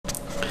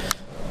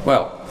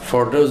Well,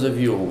 for those of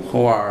you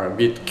who are a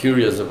bit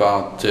curious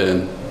about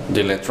the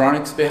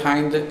electronics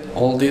behind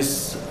all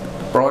this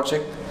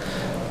project,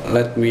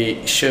 let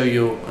me show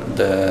you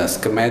the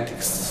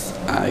schematics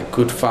I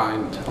could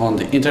find on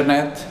the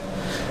internet.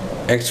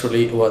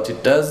 Actually, what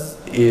it does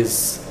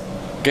is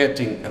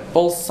getting a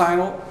pulse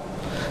signal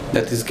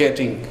that is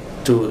getting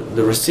to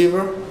the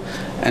receiver,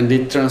 and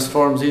it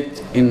transforms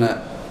it in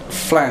a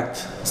flat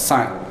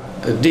signal,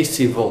 a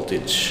DC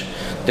voltage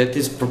that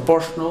is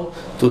proportional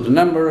to the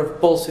number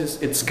of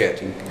pulses it's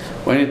getting.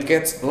 When it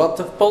gets a lot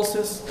of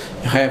pulses,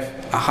 you have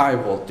a high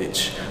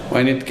voltage.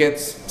 When it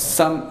gets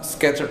some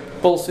scattered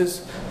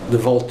pulses, the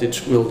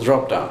voltage will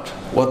drop down.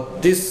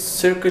 What this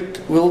circuit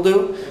will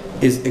do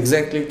is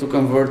exactly to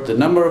convert the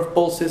number of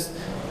pulses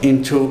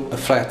into a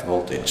flat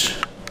voltage.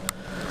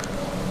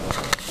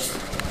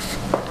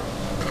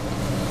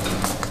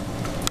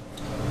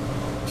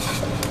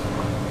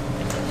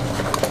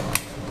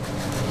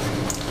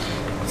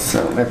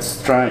 So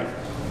let's try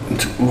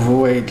to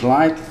avoid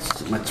light, it's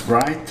too much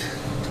bright.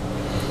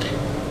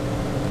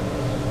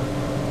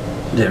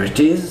 There it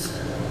is,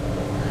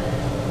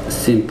 a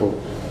simple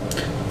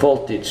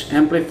voltage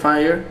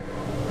amplifier,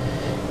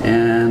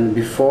 and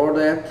before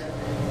that,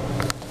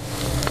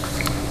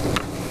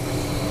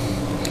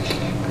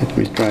 let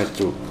me try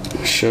to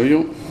show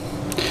you.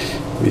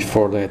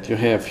 Before that you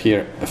have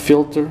here a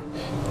filter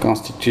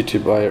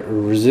constituted by a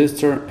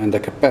resistor and a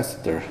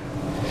capacitor.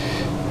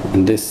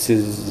 And this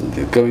is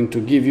going to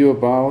give you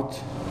about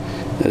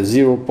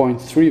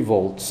 0.3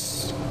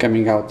 volts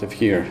coming out of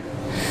here.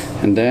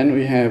 And then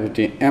we have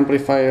the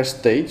amplifier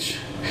stage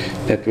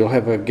that will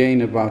have a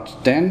gain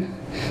about 10.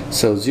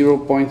 So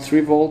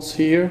 0.3 volts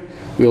here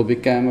will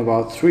become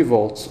about 3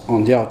 volts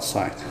on the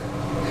outside.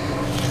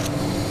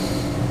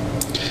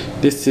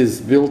 This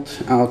is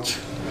built out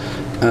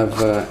of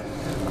an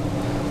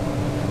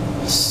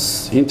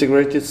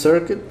integrated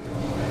circuit,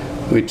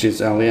 which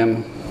is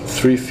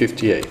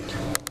LM358.